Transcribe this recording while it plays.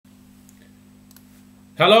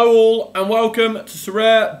Hello all and welcome to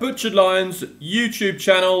SORARE Butchered Lions YouTube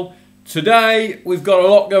channel. Today we've got a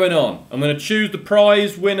lot going on. I'm going to choose the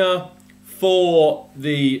prize winner for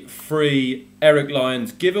the free Eric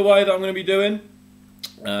Lions giveaway that I'm going to be doing.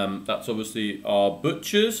 That's obviously our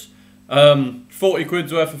butchers. 40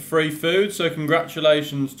 quid's worth of free food, so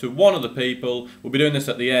congratulations to one of the people. We'll be doing this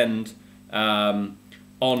at the end on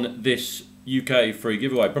this UK free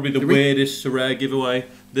giveaway. Probably the weirdest SORARE giveaway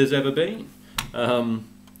there's ever been.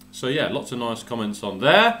 So yeah, lots of nice comments on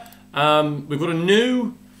there. We've got a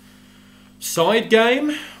new side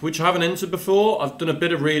game, which I haven't entered before. I've done a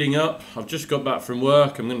bit of reading up. I've just got back from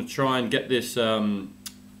work. I'm going to try and get this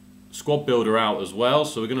squad builder out as well.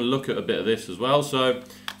 So we're going to look at a bit of this as well. So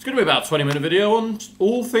it's going to be about a 20-minute video on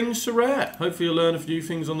all things SORARE. Hopefully you'll learn a few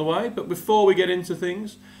things on the way. But before we get into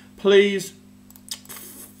things, please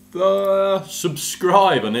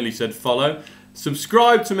subscribe. I nearly said follow.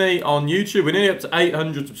 Subscribe to me on YouTube. We're nearly up to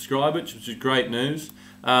 800 subscribers, which is great news.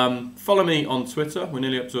 Follow me on Twitter. We're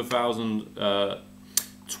nearly up to 1,000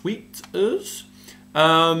 tweeters.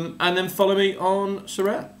 And then follow me on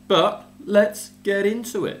SORARE. But let's get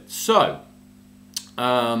into it. So,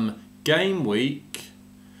 game week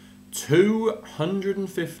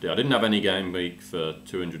 250. I didn't have any game week for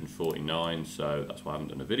 249, so that's why I haven't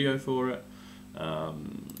done a video for it.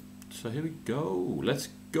 So here we go. Let's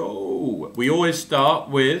go. We always start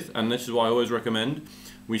with, and this is what I always recommend,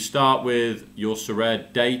 we start with your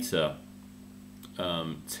SORARE data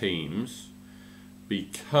teams,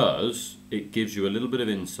 because it gives you a little bit of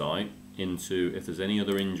insight into if there's any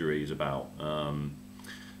other injuries about.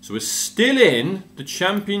 So we're still in the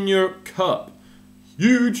Champion Europe Cup.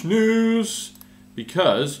 Huge news,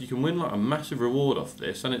 because you can win like a massive reward off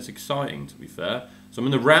this, and it's exciting, to be fair. So I'm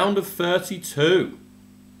in the round of 32.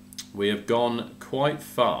 We have gone quite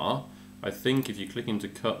far. I think if you click into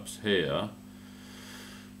cups here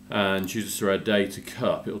and choose the SORARE data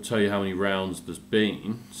cup, it'll tell you how many rounds there's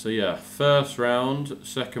been. So yeah, first round,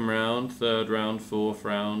 second round, third round, fourth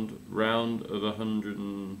round, round of 100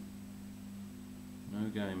 and no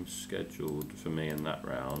games scheduled for me in that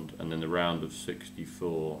round, and then the round of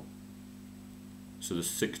 64. So there's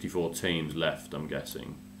 64 teams left, I'm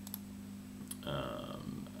guessing,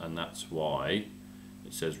 and that's why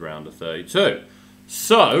it says round of 32.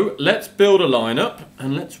 So let's build a lineup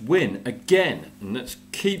and let's win again, and let's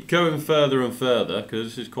keep going further and further, because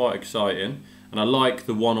this is quite exciting, and I like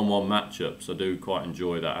the one-on-one matchups. I do quite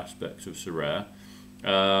enjoy that aspect of SORARE.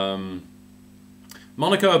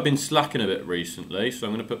 Monaco have been slacking a bit recently, so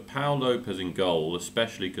I'm going to put Pau Lopez in goal,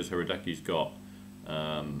 especially because Hiradeki's got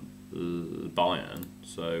Bayern.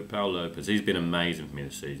 So Pau Lopez, he's been amazing for me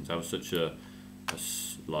this season. So I was such a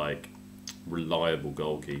like reliable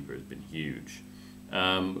goalkeeper, has been huge.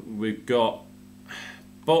 We've got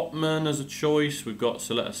Botman as a choice. We've got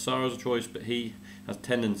Saleta Sarr as a choice, but he has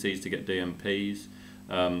tendencies to get DMPs.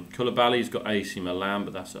 Koulibaly's got AC Milan,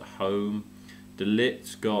 but that's at home. De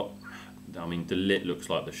Ligt's got, I mean, De Ligt looks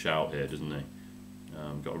like the shout here, doesn't he?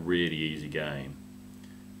 Got a really easy game.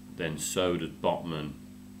 Then so does Botman.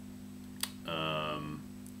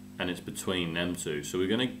 And it's between them two. So we're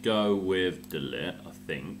going to go with De Ligt, I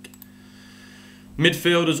think.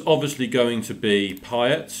 Midfielder's obviously going to be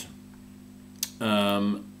Payet.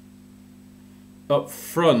 Up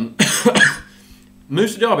front,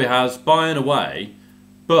 Moussa Diaby has Bayern away,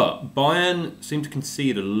 but Bayern seem to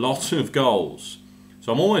concede a lot of goals.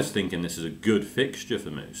 So I'm always thinking this is a good fixture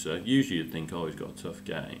for Moussa. Usually you'd think, oh, he's got a tough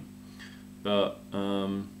game. But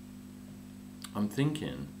I'm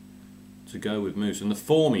thinking to go with Moussa. And the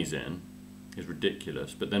form he's in is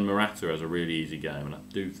ridiculous, but then Morata has a really easy game, and I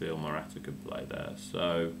do feel Morata could play there.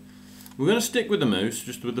 So we're going to stick with the Moose,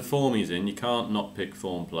 just with the form he's in. You can't not pick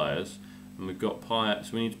form players. And we've got Payet,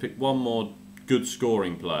 so we need to pick one more good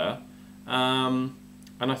scoring player. And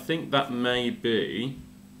I think that may be...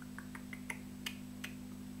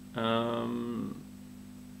 who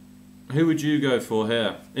would you go for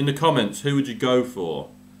here? In the comments, who would you go for?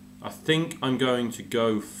 I think I'm going to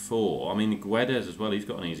go for, I mean, Guedes as well. He's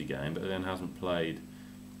got an easy game, but then hasn't played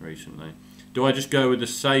recently. Do I just go with the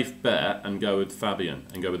safe bet and go with Fabian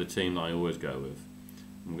and go with the team that I always go with?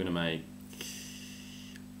 I'm going to make,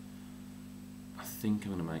 I think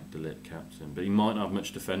I'm going to make De Ligt captain, but he might not have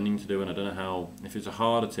much defending to do, and I don't know how, if it's a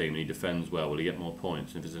harder team and he defends well, will he get more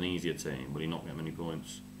points? And if it's an easier team, will he not get many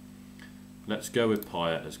points? Let's go with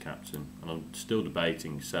Payet as captain, and I'm still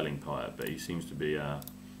debating selling Payet, but he seems to be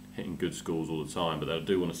hitting good scores all the time, but I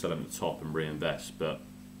do want to sell him at the top and reinvest, but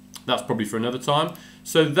that's probably for another time.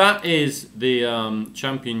 So that is the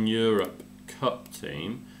Champion Europe Cup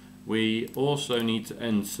team. We also need to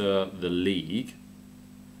enter the league,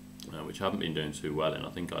 which I haven't been doing too well in. I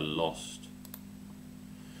think I lost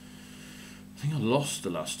the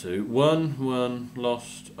last two. One,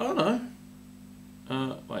 lost. Oh no.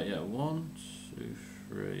 Wait, yeah, 1, 2,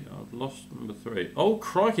 3. I've lost number 3. Oh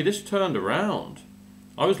crikey, this turned around.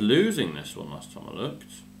 I was losing this one last time I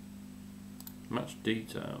looked. Match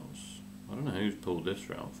details. I don't know who's pulled this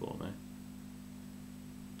round for me.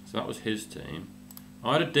 So that was his team.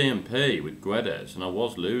 I had a DMP with Guedes and I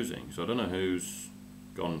was losing, so I don't know who's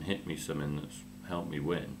gone and hit me something that's helped me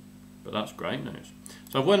win. But that's great news.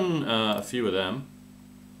 So I've won a few of them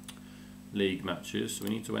league matches, so we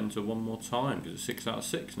need to enter one more time because it's 6 out of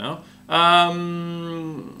 6 now.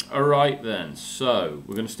 Alright then, so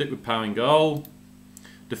we're going to stick with power in goal.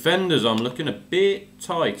 Defenders, I'm looking a bit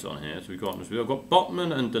tight on here, so we've got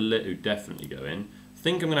Botman and De Ligt who definitely go in. I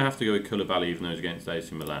think I'm going to have to go with Koulibaly even though he's against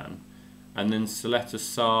AC Milan. And then Saleta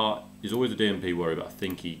Sarr is always a DMP worry, but I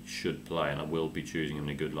think he should play, and I will be choosing him in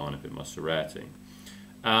a good lineup in my SORARE team.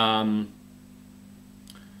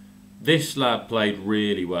 This lad played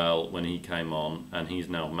really well when he came on, and he's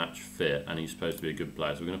now match fit, and he's supposed to be a good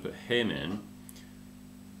player. So we're going to put him in.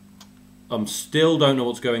 Still don't know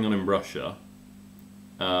what's going on in Russia.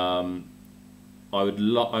 I mean,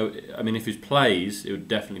 if he plays, it would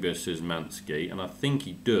definitely be a Szymanski, and I think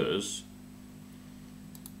he does.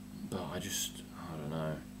 But I don't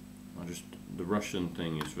know. The Russian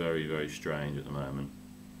thing is very, very strange at the moment.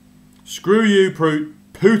 Screw you,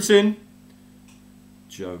 Putin.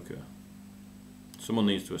 Joker. Someone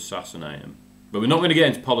needs to assassinate him. But we're not going to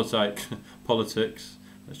get into politics.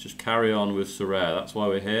 Let's just carry on with SORARE. That's why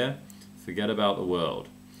we're here. Forget about the world.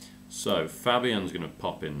 So, Fabian's going to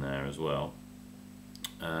pop in there as well.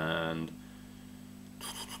 And...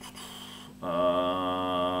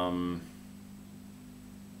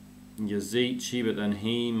 Yazici, but then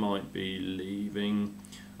he might be leaving.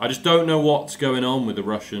 I just don't know what's going on with the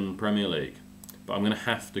Russian Premier League. But I'm going to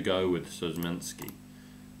have to go with Szymanski.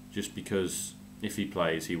 Just because if he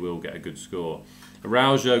plays, he will get a good score.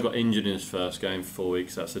 Araujo got injured in his first game for 4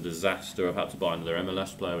 weeks. That's a disaster. I've had to buy another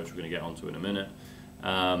MLS player, which we're going to get onto in a minute.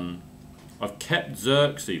 I've kept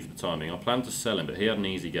Xerxes for the time being. I planned to sell him, but he had an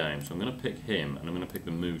easy game. So I'm going to pick him, and I'm going to pick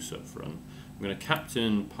the Moose up front. I'm going to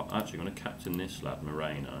captain... Actually, I'm going to captain this lad,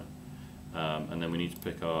 Moreno. And then we need to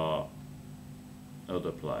pick our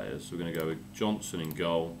other players. So we're going to go with Johnson in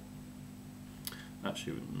goal.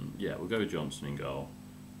 Actually, yeah, we'll go with Johnson in goal.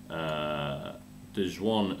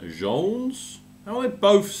 Dejuan Jones? How are they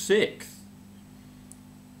both 6th?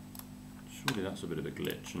 Surely that's a bit of a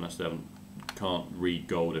glitch, unless they can't read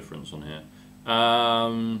goal difference on here.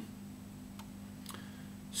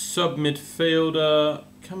 Sub midfielder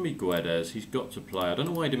can be Guedes. He's got to play. I don't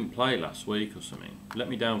know why he didn't play last week or something. Let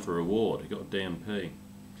me down for a reward. He got a DMP.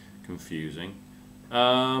 Confusing.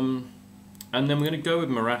 And then we're going to go with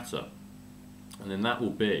Morata. And then that will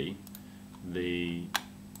be the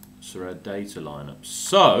SORARE data lineup.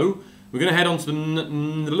 So, we're going to head on to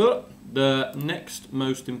the next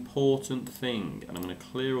most important thing. And I'm going to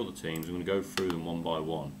clear all the teams. I'm going to go through them one by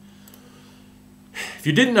one. If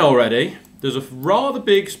you didn't know already, there's a rather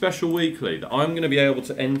big special weekly that I'm going to be able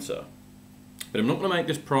to enter. But I'm not going to make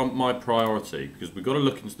this my priority because we've got to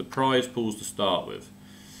look into the prize pools to start with.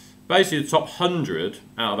 Basically, the top 100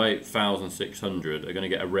 out of 8,600 are going to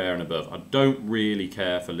get a rare and above. I don't really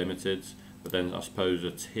care for limiteds, but then I suppose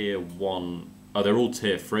a tier 1... Oh, they're all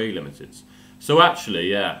tier 3 limiteds. So actually,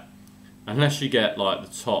 yeah, unless you get like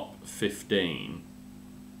the top 15,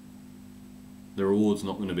 the reward's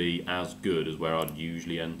not going to be as good as where I'd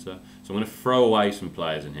usually enter. So I'm going to throw away some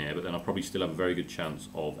players in here, but then I'll probably still have a very good chance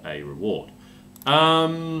of a reward.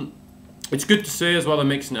 It's good to see as well they're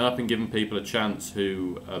mixing it up and giving people a chance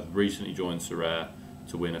who have recently joined SORARE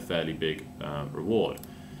to win a fairly big reward.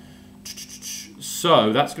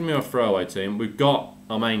 So that's going to be our throwaway team. We've got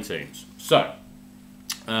our main teams. So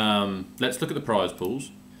let's look at the prize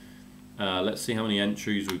pools. Let's see how many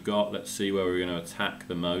entries we've got. Let's see where we're going to attack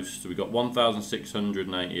the most. So we've got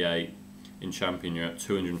 1,688 in Champion Europe,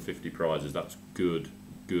 250 prizes. That's good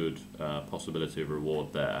possibility of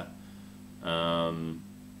reward there.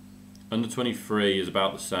 Under 23 is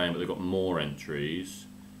about the same, but they've got more entries.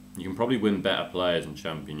 You can probably win better players in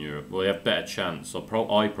Champion Europe. Well, they have better chance. I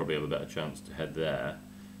probably have a better chance to head there.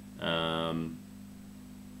 And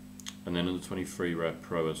then under 23 Rare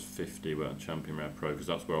Pro has 50. We're at Champion Rare Pro because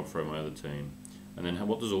that's where I'll throw my other team. And then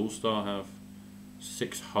what does All Star have?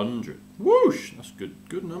 600. Whoosh! That's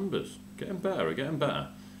good numbers. Getting better. Getting better.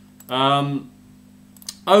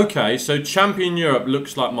 Okay, so Champion Europe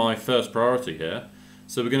looks like my first priority here.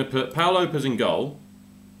 So we're going to put Pau Lopez in goal.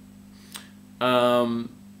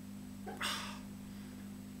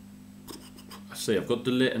 see, I've got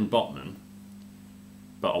Delit and Botman,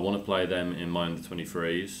 but I want to play them in my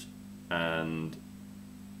under-23s, and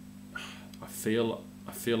I feel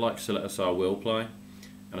like Seletar will play,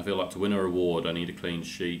 and I feel like to win a reward I need a clean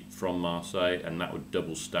sheet from Marseille, and that would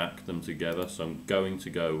double stack them together. So I'm going to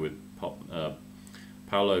go with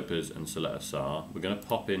Pau Lopez and Seletar. We're going to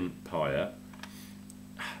pop in Payet.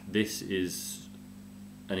 This is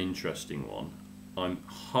an interesting one. I'm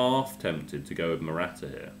half tempted to go with Morata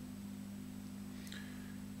here.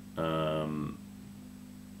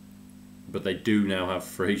 But they do now have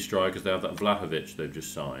 3 strikers. They have that Vlahovic they've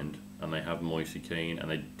just signed, and they have Moise Kean, and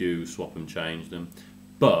they do swap and change them.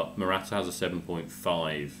 But Morata has a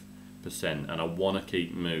 7.5%, and I want to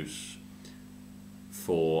keep Moose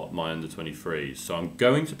for my under-23s. So I'm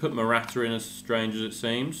going to put Morata in, as strange as it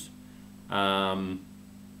seems. And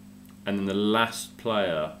then the last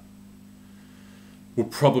player will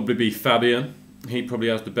probably be Fabian. He probably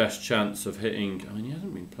has the best chance of hitting. I mean, he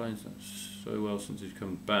hasn't been playing so well since he's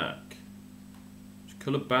come back. Is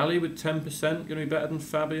Koulibaly with 10% going to be better than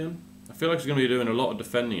Fabian? I feel like he's going to be doing a lot of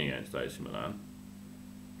defending against AC Milan.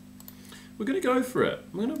 We're going to go for it.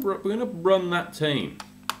 We're going to run that team.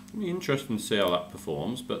 It'll be interesting to see how that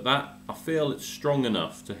performs, but that, I feel it's strong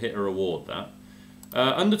enough to hit a reward. That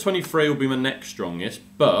under 23 will be my next strongest,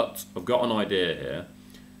 but I've got an idea here.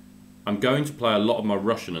 I'm going to play a lot of my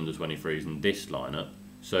Russian under-23s in this lineup,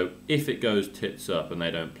 so if it goes tits up and they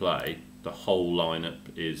don't play, the whole lineup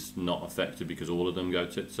is not affected because all of them go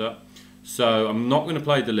tits up. So I'm not going to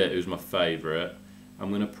play De Ligt, who's my favourite. I'm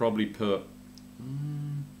going to probably put...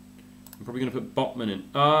 I'm probably going to put Botman in...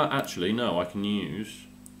 actually, no, I can use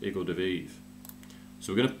Igor Daviv.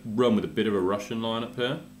 So we're going to run with a bit of a Russian lineup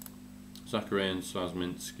here. Zakharyan,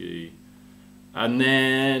 Sazminski. And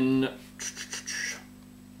then...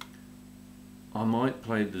 I might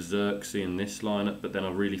play the Xerxes in this lineup, but then I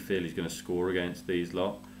really feel he's going to score against these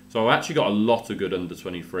lot. So I've actually got a lot of good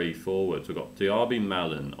under-23 forwards. We've got Diaby,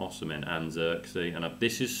 Malin, Osimhen and Xerxes. And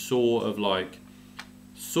this is sort of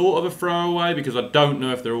a throwaway because I don't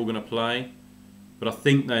know if they're all going to play. But I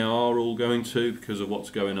think they are all going to because of what's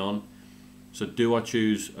going on. So do I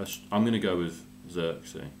choose... I'm going to go with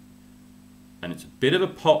Xerxes. And it's a bit of a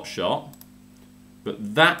pot shot.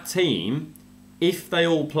 But that team, if they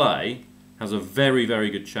all play... has a very, very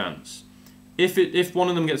good chance. If one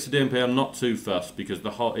of them gets to DMP, I'm not too fussed because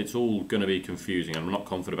it's all going to be confusing. I'm not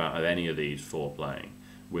confident about any of these 4 playing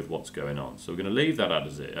with what's going on. So we're going to leave that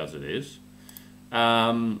as it is.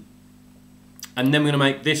 And then we're going to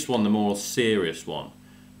make this one the more serious one.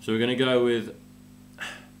 So we're going to go with...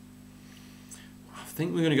 I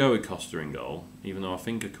think we're going to go with Costa in goal, even though I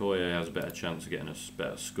think Okoye has a better chance of getting a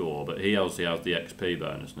better score. But he obviously has the XP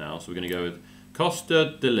bonus now. So we're going to go with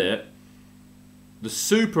Costa, De Ligt. The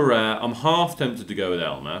super rare, I'm half tempted to go with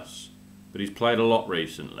Elmas, but he's played a lot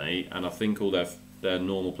recently, and I think all their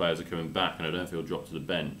normal players are coming back, and I don't know if he'll drop to the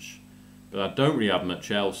bench. But I don't really have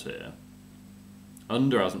much else here.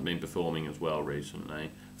 Under hasn't been performing as well recently.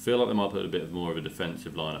 I feel like they might put a bit more of a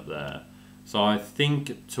defensive lineup there. So I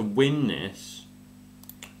think to win this,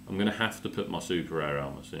 I'm going to have to put my super rare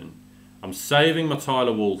Elmas in. I'm saving my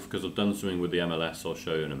Tyler Wolf because I've done something with the MLS I'll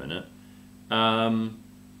show you in a minute.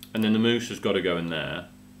 And then the Moose has got to go in there.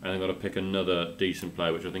 And I've got to pick another decent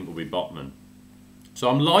player, which I think will be Botman. So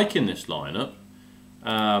I'm liking this lineup.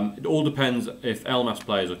 It all depends if Elmas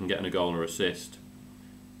plays, I can get in a goal or assist.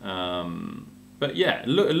 But yeah, it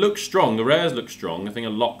looks strong. The rares look strong. I think a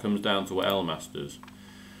lot comes down to what Elmas does.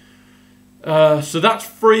 So that's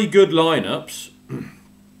 3 good lineups.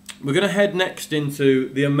 We're going to head next into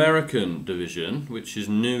the American division, which is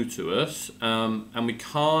new to us, and we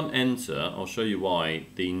can't enter, I'll show you why,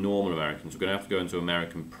 the normal Americans. We're going to have to go into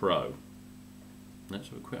American Pro. Let's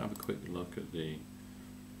have a quick look at the...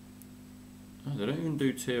 Oh, they don't even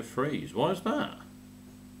do tier 3s. Why is that?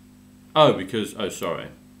 Oh, because... Oh, sorry.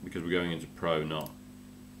 Because we're going into Pro, not...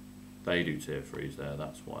 They do tier 3s there,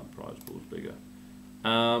 that's why the prize pool's bigger.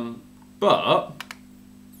 But...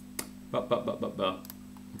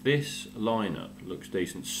 This lineup looks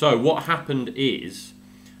decent. So what happened is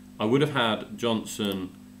I would have had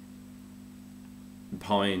Johnson,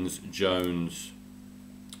 Pines, Jones,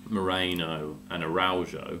 Moreno and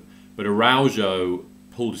Araujo. But Araujo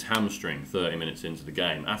pulled his hamstring 30 minutes into the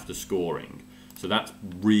game after scoring. So that's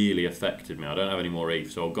really affected me. I don't have any more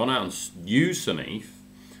ETH. So I've gone out and used some ETH.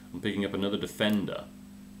 I'm picking up another defender.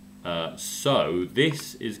 So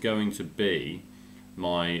this is going to be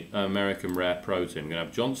my American Rare Pro team. I'm going to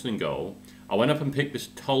have Johnson in goal. I went up and picked this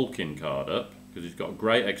Tolkien card up because he's got a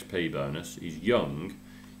great XP bonus. He's young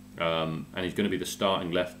and he's going to be the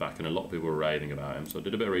starting left back, and a lot of people were raving about him. So I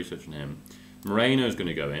did a bit of research on him. Moreno's going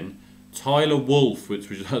to go in. Tyler Wolf, which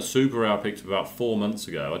was a super rare I picked up about 4 months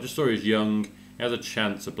ago. I just saw he was young. He has a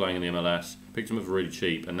chance of playing in the MLS. Picked him up for really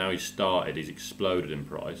cheap, and now he's started. He's exploded in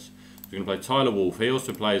price. So we're going to play Tyler Wolf. He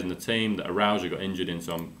also plays in the team that Araujo got injured in,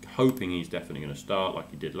 so I'm hoping he's definitely going to start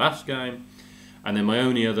like he did last game. And then my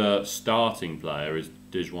only other starting player is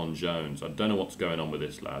Dijuan Jones. I don't know what's going on with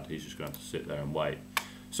this lad. He's just going to have to sit there and wait.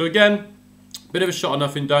 So again, bit of a shot of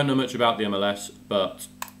nothing. Don't know much about the MLS, but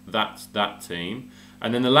that's that team.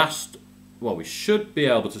 And then the last, well, we should be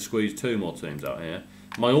able to squeeze 2 more teams out here.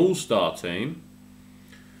 My all-star team,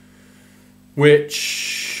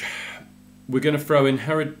 which we're going to throw in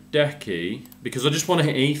Herodecki, because I just want to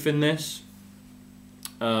hit ETH in this.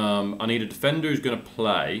 I need a defender who's going to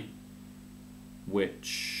play,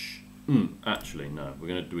 which actually no, we're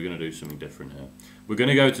gonna do something different here. We're going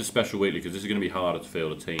to go to special weekly because this is going to be harder to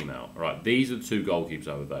field a team out. All right, these are the 2 goalkeepers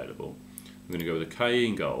I have available. I'm going to go with a K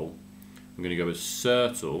in goal. I'm going to go with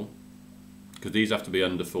Sertel, because these have to be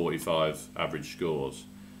under 45 average scores.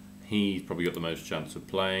 He's probably got the most chance of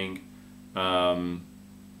playing.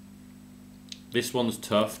 This one's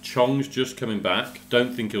tough. Chong's just coming back.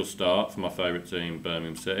 Don't think he'll start for my favourite team,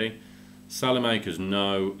 Birmingham City. Salamakers,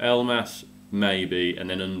 no. Elmas, maybe. And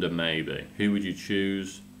then under, maybe. Who would you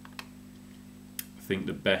choose? I think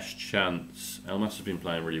the best chance... Elmas has been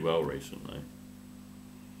playing really well recently.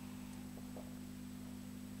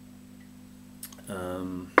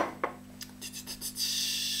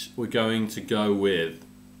 We're going to go with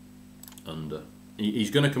under.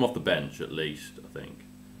 He's going to come off the bench at least, I think.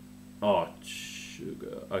 Oh,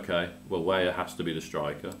 sugar. Okay, well, Weah has to be the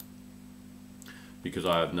striker because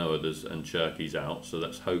I have no others and Cherky's out, so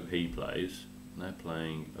let's hope he plays. They're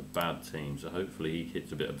playing a bad team, so hopefully he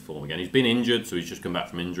hits a bit of form again. He's been injured, so he's just come back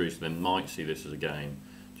from injury, so they might see this as a game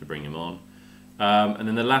to bring him on. And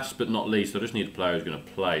then the last but not least, I just need a player who's going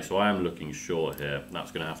to play, so I am looking short here.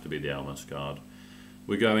 That's going to have to be the Elmas card.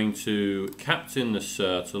 We're going to captain the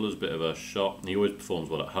Sertel as a bit of a shot. He always performs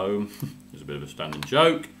well at home. It's a bit of a standing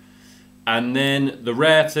joke. And then the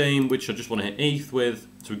rare team, which I just want to hit ETH with.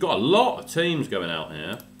 So we've got a lot of teams going out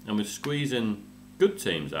here. And we're squeezing good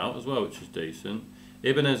teams out as well, which is decent.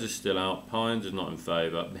 Ibanez is still out. Pines is not in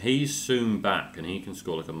favour. He's soon back and he can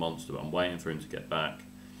score like a monster, but I'm waiting for him to get back.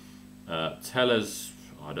 Tellez,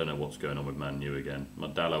 I don't know what's going on with Man U again.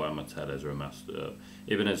 Dallo and Tellez are a master.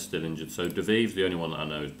 Ibanez is still injured, so Daviv's the only one that I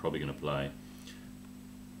know is probably going to play.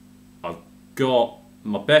 I've got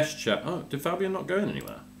my best chat. Oh, did Fabian not go in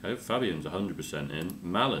anywhere? Okay, Fabian's 100% in.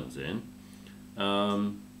 Malin's in.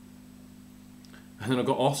 And then I've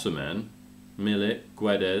got Osimhen, Milik,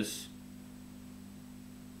 Guedes,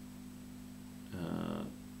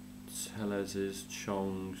 Tellez's,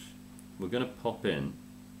 Chong's. We're going to pop in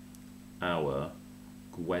our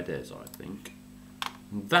Guedes, I think.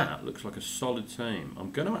 That looks like a solid team.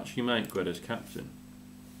 I'm going to actually make Guedes captain.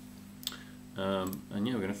 And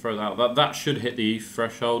yeah, we're going to throw that out. That should hit the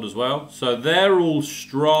threshold as well. So they're all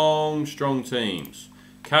strong teams.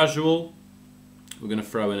 Casual, we're going to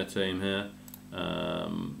throw in a team here.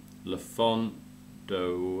 Lafont,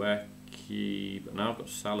 Doeki, but now I've got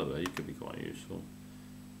Saliba, he could be quite useful.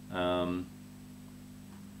 Yeah,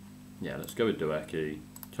 let's go with Doeki.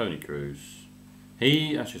 Tony Cruz.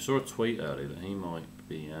 He actually saw a tweet earlier that he might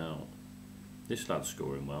be out. This lad's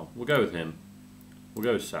scoring well. We'll go with him. We'll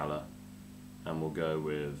go with Salah. And we'll go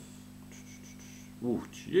with... Oh,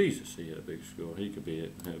 Jesus, he hit a big score. He could be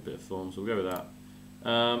hit a bit of form, so we'll go with that.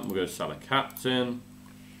 We'll go with Salah captain.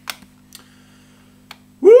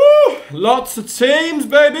 Woo! Lots of teams,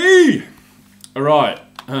 baby! Alright.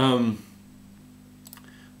 Where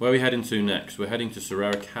are we heading to next? We're heading to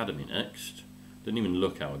SORARE Academy next. Didn't even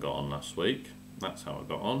look how I got on last week. That's how I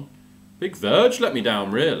got on. Big Verge let me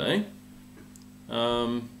down, really.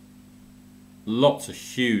 Lots of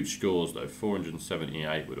huge scores, though.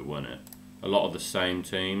 478 would have won it. A lot of the same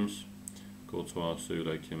teams. Courtois,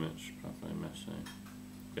 Sule, Kimmich, Pape, Messi.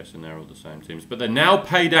 Guessing they're all the same teams. But they're now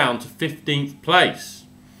paid down to 15th place.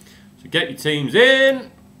 So get your teams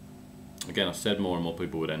in. Again, I said more and more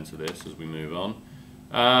people would enter this as we move on.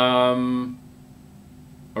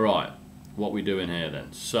 Alright, what are we doing here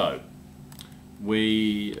then? So,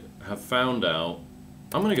 we have found out,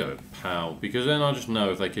 I'm going to go with Pau, because then I just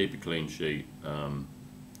know if they keep a clean sheet,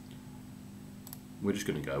 we're just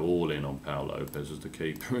going to go all in on Pau Lopez as the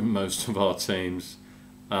keeper in most of our teams.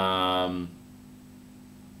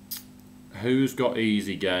 Who's got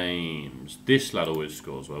easy games? This lad always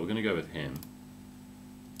scores well. We're going to go with him.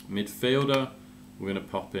 Midfielder, we're going to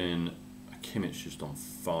pop in Kimmich just on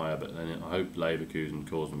fire, but then I hope Leverkusen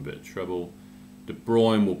cause him a bit of trouble. De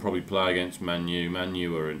Bruyne will probably play against Man U. Man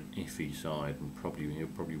U are an iffy side, and he'll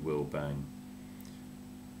probably will bang.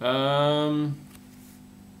 Parejo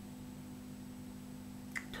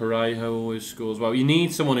always scores well. You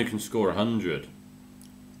need someone who can score 100.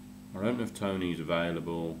 I don't know if Tony's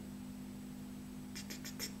available.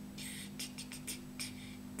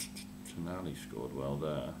 Tonali scored well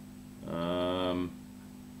there.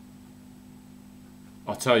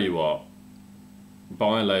 I'll tell you what.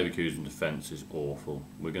 Bayer Leverkusen defence is awful.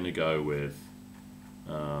 We're going to go with...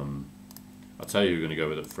 I'll tell you who we're going to go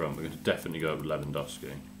with up front. We're going to definitely go with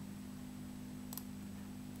Lewandowski.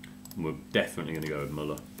 And we're definitely going to go with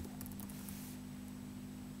Muller.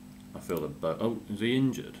 I feel that... Oh, is he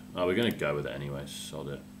injured? Oh, we're going to go with it anyway. Sod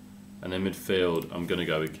it. And then midfield, I'm going to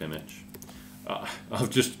go with Kimmich. I've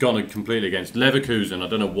just gone completely against Leverkusen. I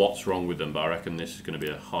don't know what's wrong with them, but I reckon this is going to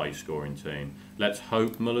be a high-scoring team. Let's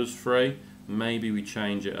hope Muller's free. Maybe we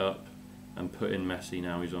change it up and put in Messi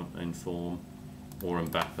now he's in form. Or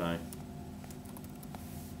Mbappe.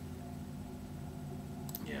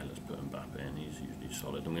 Yeah, let's put Mbappe in. He's usually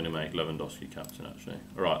solid. I'm going to make Lewandowski captain, actually.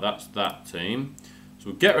 Alright, that's that team. So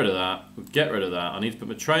we'll get rid of that. We'll get rid of that. I need to put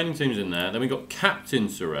my training teams in there. Then we've got Captain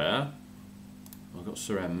SORARE. I've got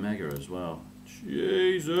SORARE Mega as well.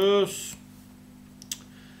 Jesus.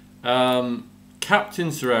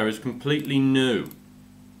 Captain SORARE is completely new.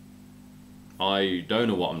 I don't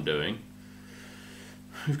know what I'm doing.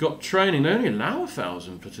 We've got training. They only allow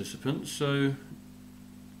 1,000 participants, so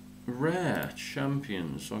rare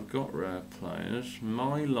champions. So I've got rare players.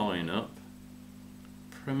 My lineup.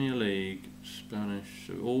 Premier League, Spanish,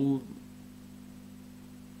 so all,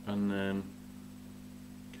 and then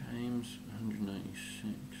games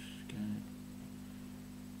 186 game.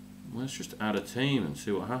 Let's just add a team and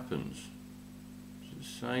see what happens. Does it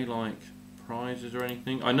say like prizes or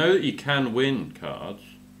anything? I know that you can win cards.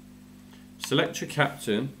 Select your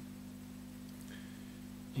captain.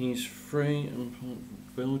 He's free and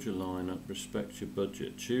build your lineup, respect your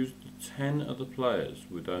budget. Choose the 10 other players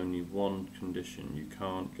with only one condition. You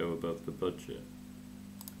can't go above the budget.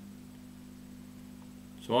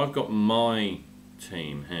 So I've got my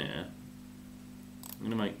team here. I'm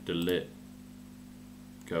going to make Delit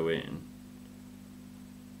go in.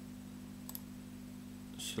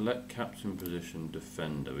 Select captain position,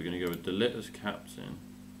 defender. We're going to go with Delit as captain.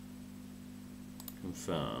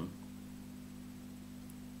 Confirm.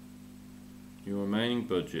 Your remaining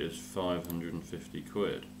budget is 550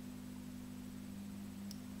 quid.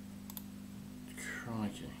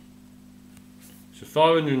 Crikey. So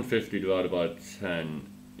 550 divided by 10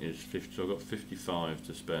 is 50. So I've got 55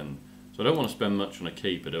 to spend. So I don't want to spend much on a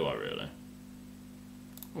keeper, do I really?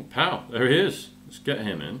 Oh, pow. There he is. Let's get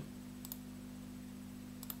him in.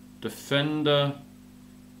 Defender.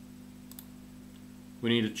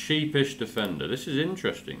 We need a cheapish defender. This is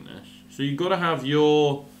interesting, this. So you've got to have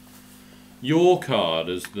your card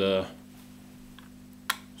as the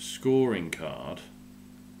scoring card.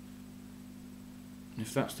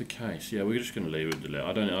 If that's the case, yeah, we're just going to leave it with Delete.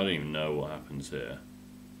 I don't even know what happens here.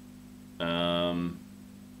 Can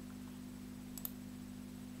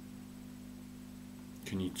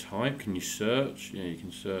you type? Can you search? Yeah, you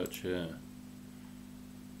can search here.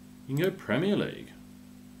 You can go Premier League.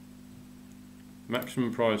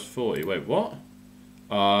 Maximum prize 40. Wait, what?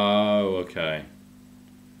 Oh, okay.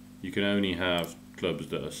 You can only have clubs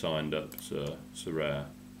that are signed up to SORARE.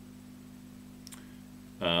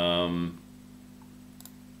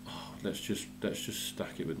 Let's just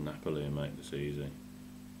stack it with Napoli and make this easy.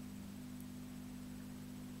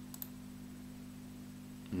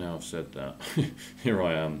 Now I've said that, here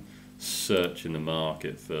I am searching the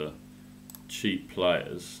market for cheap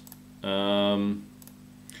players. I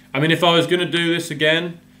mean, if I was going to do this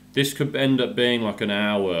again, this could end up being like an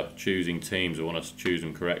hour choosing teams. I want us to choose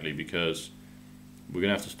them correctly because we're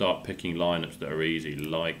going to have to start picking lineups that are easy,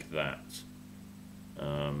 like that.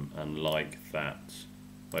 And like that.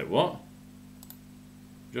 Wait, what?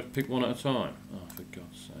 Just pick one at a time. Oh, for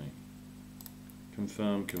God's sake.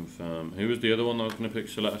 Confirm, confirm. Who was the other one that I was going to pick?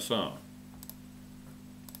 Select Asar.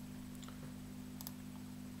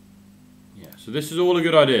 Yeah, so this is all a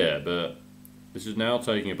good idea, but this is now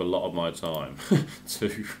taking up a lot of my time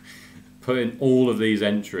to put in all of these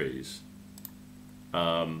entries.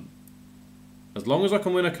 As long as I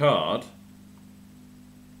can win a card,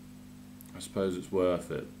 I suppose it's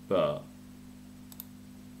worth it, but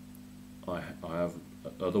I have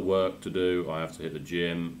other work to do. I have to hit the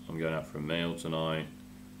gym. I'm going out for a meal tonight.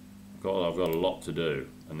 I've got a lot to do,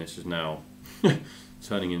 and this is now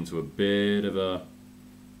turning into a bit of a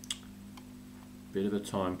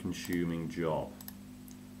time-consuming job.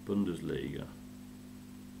 Bundesliga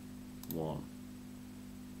 1.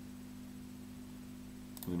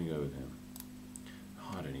 I'm going to go with him.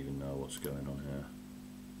 I don't even know what's going on here.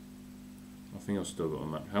 I think I've still got a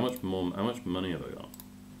max. How much more? How much money have I got?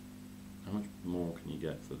 How much more can you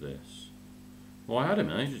get for this? Well, I had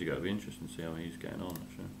him ages ago. It'd be interesting to see how he's getting on,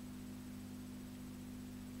 actually.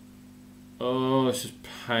 Oh, this is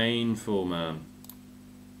painful, man.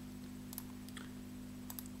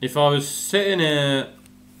 If I was sitting here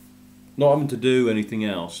not having to do anything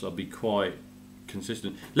else, I'd be quite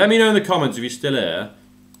consistent. Let me know in the comments if you're still here,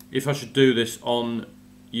 if I should do this on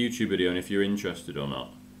YouTube video and if you're interested or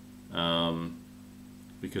not.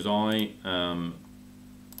 Because I am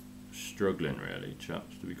struggling really,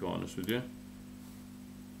 chaps, to be quite honest with you.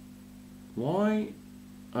 Why?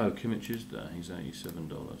 Oh, Kimmich is there. He's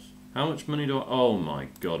 $87. How much money do I... Oh my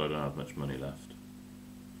god, I don't have much money left.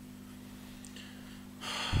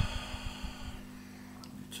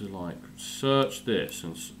 To like search this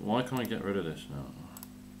and... Why can't I get rid of this now?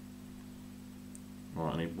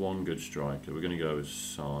 Right, I need one good striker. We're going to go with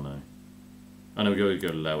Sane. I know we're going to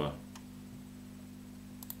go lower.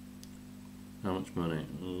 How much money?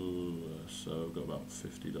 Ooh, so I've got about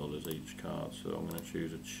 $50 each card, so I'm going to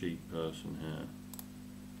choose a cheap person here.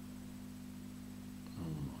 Oh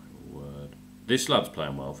my word. This lad's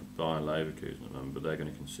playing well for Bayern Leverkusen at the moment, but they're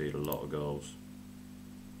going to concede a lot of goals.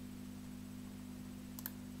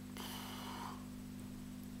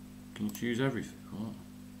 Can you choose everything? What?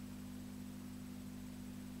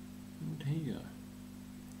 Where'd he go?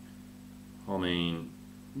 I mean...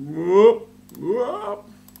 Whoop, whoop.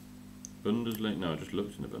 Bundesliga? No, I just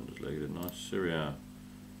looked in the Bundesliga, didn't I? SORARE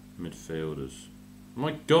midfielders.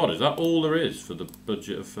 My god, is that all there is for the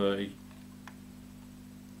budget of 30?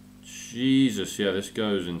 Jesus, yeah, this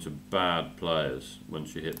goes into bad players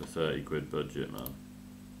once you hit the 30 quid budget, man.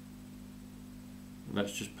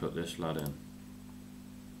 Let's just put this lad in.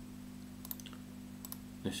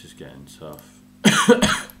 This is getting tough.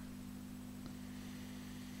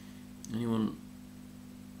 Anyone?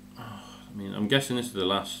 Oh, I mean, I'm guessing this is the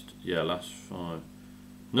last... Yeah, last 5.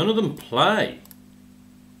 None of them play.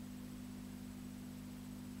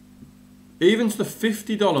 Even to the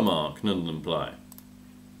 $50 mark, none of them play.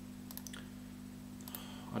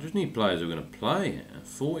 I just need players who are going to play here.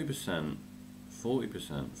 40%,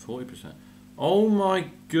 40%, 40%. Oh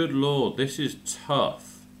my good lord, this is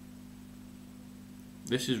tough.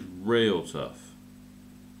 This is real tough.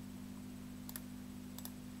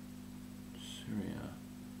 Syria.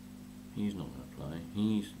 He's not going to play.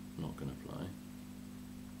 He's not going to play.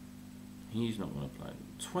 He's not going to play.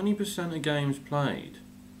 20% of games played.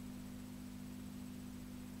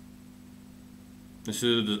 This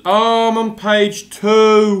is... Oh, I'm on page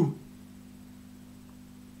 2.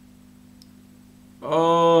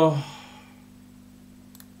 Oh.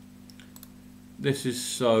 This is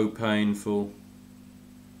so painful.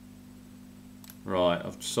 Right,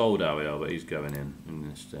 I've sold Ariel, but he's going in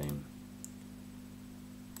this team.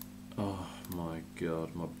 Oh my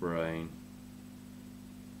god, my brain.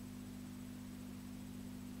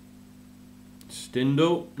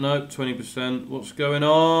 Stindl? Nope, 20%. What's going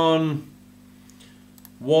on?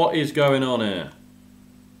 What is going on here?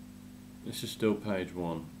 This is still page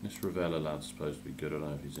 1. This Ravella lad's supposed to be good. I don't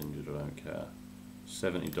know if he's injured, I don't care.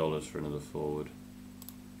 $70 for another forward.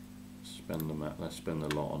 Let's spend a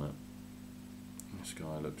lot on it. This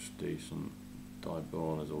guy looks decent.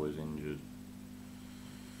 Dyborn is always injured.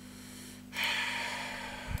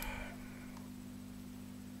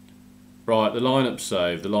 Right, the lineup's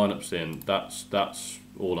saved. The lineup's in. That's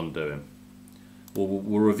all I'm doing.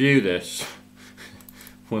 We'll review this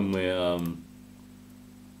when we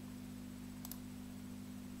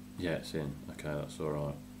yeah, it's in. Okay, that's all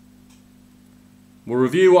right. We'll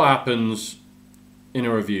review what happens in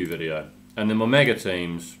a review video, and then my mega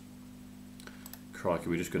teams. Crikey,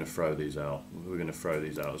 we're just going to throw these out. We're going to throw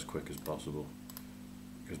these out as quick as possible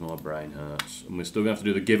because my brain hurts. And we're still going to have to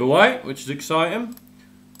do the giveaway, which is exciting.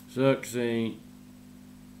 Xerxes.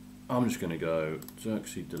 I'm just going to go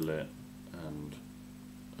Xerxes delete and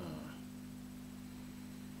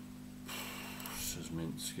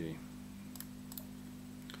Szymanski.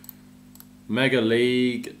 Mega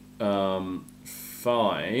League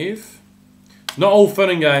 5. Not all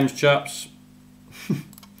fun and games, chaps.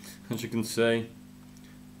 As you can see.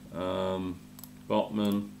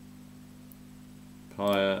 Botman,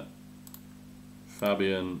 Payet,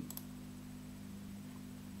 Fabian,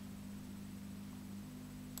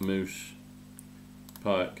 Moose,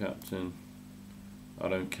 Payet captain. I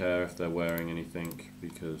don't care if they're wearing anything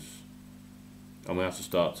because I'm going to have to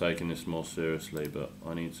start taking this more seriously, but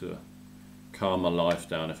I need to calm my life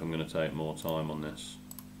down if I'm going to take more time on this.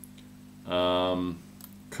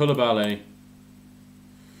 Koulibaly,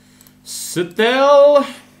 Sitel,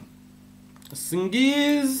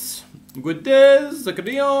 Singiz, Guidez,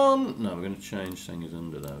 Zacadion. No, we're going to change things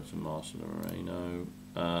under there to Marcelo Moreno.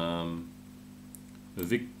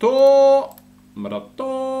 Victor.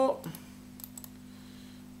 Marato.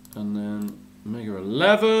 And then Mega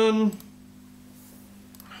 11.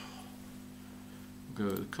 Go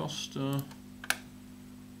with Costa.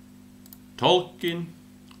 Tolkien.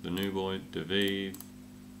 The new boy. Daviv.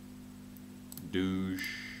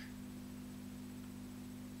 Douche.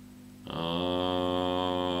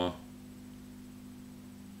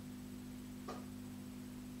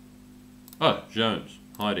 Oh, Jones,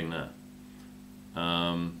 hiding there.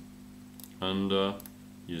 Under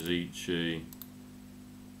Yazici,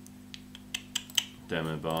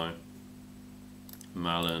 Demirbay,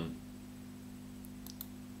 Malin,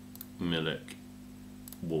 Milik,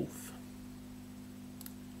 Wolf.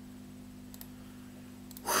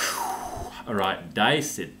 All right,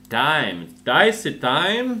 dicey time. It's dicey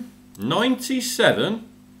time. 97,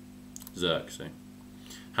 Xerxes.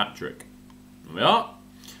 Hat trick. There we are.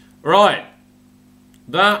 Right.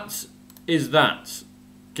 That is that.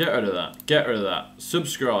 Get rid of that. Get rid of that.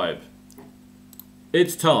 Subscribe.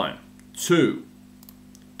 It's time to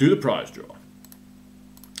do the prize draw.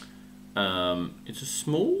 It's a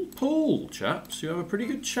small pool, chaps. You have a pretty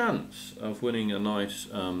good chance of winning a nice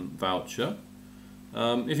voucher.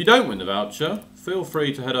 If you don't win the voucher, feel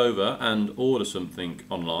free to head over and order something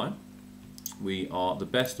online. We are the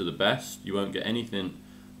best of the best. You won't get anything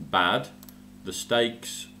bad. The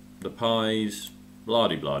steaks, the pies,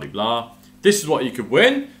 blah-de-blah-de-blah. This is what you could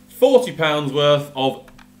win. £40 worth of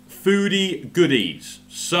foodie goodies.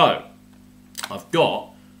 So, I've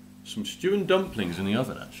got some stew and dumplings in the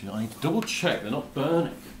oven, actually. I need to double check they're not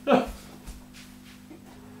burning.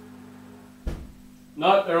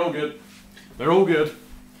 No, they're all good. They're all good.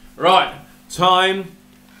 Right, time.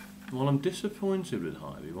 Well, I'm disappointed with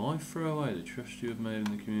Hyvie. Why throw away the trust you have made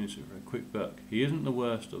in the community for a quick buck? He isn't the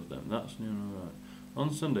worst of them. That's all right.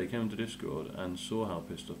 On Sunday, came to Discord and saw how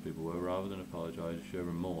pissed off people were. Rather than apologise, show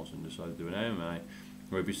remorse and decided to do an AMA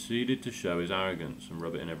where he proceeded to show his arrogance and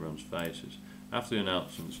rub it in everyone's faces. After the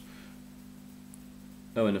announcements,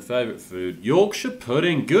 oh, and a favourite food, Yorkshire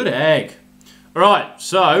pudding, good egg. Alright,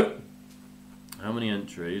 so, how many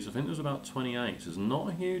entries? I think there's about 28, so there's not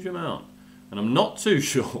a huge amount. And I'm not too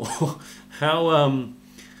sure how,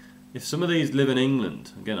 if some of these live in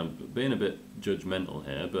England, again, I'm being a bit judgmental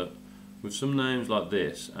here, but with some names like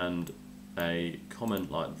this and a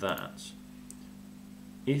comment like that,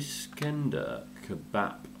 Iskender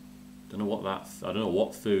kebab. I don't know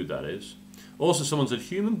what food that is. Also, someone said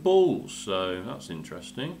human balls, so that's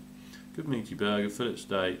interesting. Good meaty burger, fillet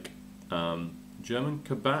steak, German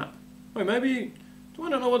kebab. Wait, maybe, do I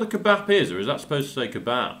not know what the kebab is, or is that supposed to say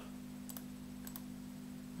kebab?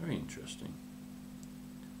 Very interesting.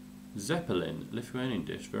 Zeppelin, Lithuanian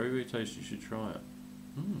dish, very, very tasty, you should try it.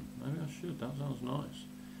 Maybe I should, that sounds nice.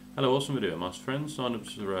 Hello, awesome video. My friend signed up to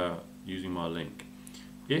SORARE using my link.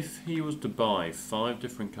 If he was to buy 5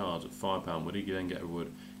 different cards at £5, would he then get a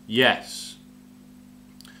reward? Yes.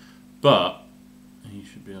 But he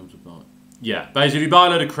should be able to buy. Yeah, basically if you buy a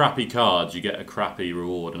load of crappy cards, you get a crappy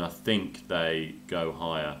reward, and I think they go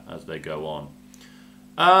higher as they go on.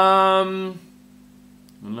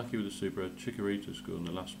 Unlucky with the Super. Chikorita scored in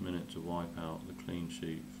the last minute to wipe out the clean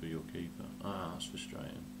sheet for your keeper. Ah, that's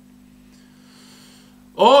frustrating.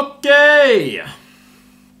 Okay!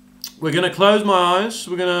 We're going to close my eyes.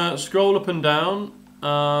 We're going to scroll up and down.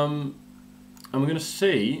 And we're going to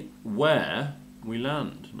see where we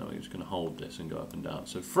land. No, we're just going to hold this and go up and down.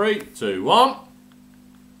 So 3, 2, 1. I'm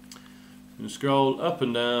going to scroll up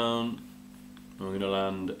and down. And we're going to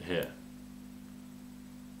land here.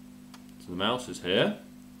 So the mouse is here.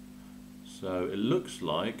 So it looks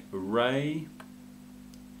like Ray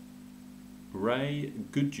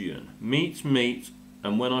Gudgeon. Meat,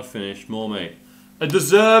 and when I finish, more meat. A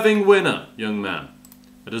deserving winner, young man.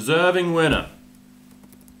 A deserving winner.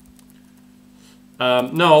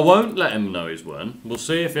 No, I won't let him know he's won. We'll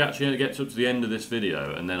see if he actually gets up to the end of this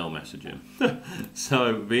video, and then I'll message him. So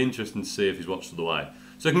it'll be interesting to see if he's watched all the way.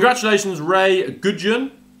 So congratulations, Ray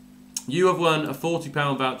Gudgeon. You have won a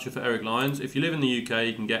 £40 voucher for Eric Lyons. If you live in the UK,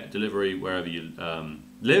 you can get delivery wherever you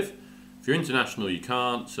live. If you're international, you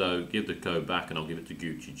can't, so give the code back and I'll give it to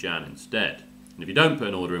Gucci Jan instead. And if you don't put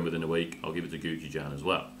an order in within a week, I'll give it to Gucci Jan as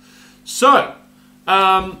well. So,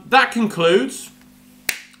 that concludes.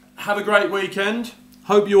 Have a great weekend.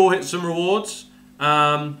 Hope you all hit some rewards.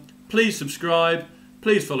 Please subscribe.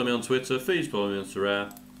 Please follow me on Twitter. Please follow me on SORARE.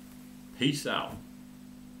 Peace out.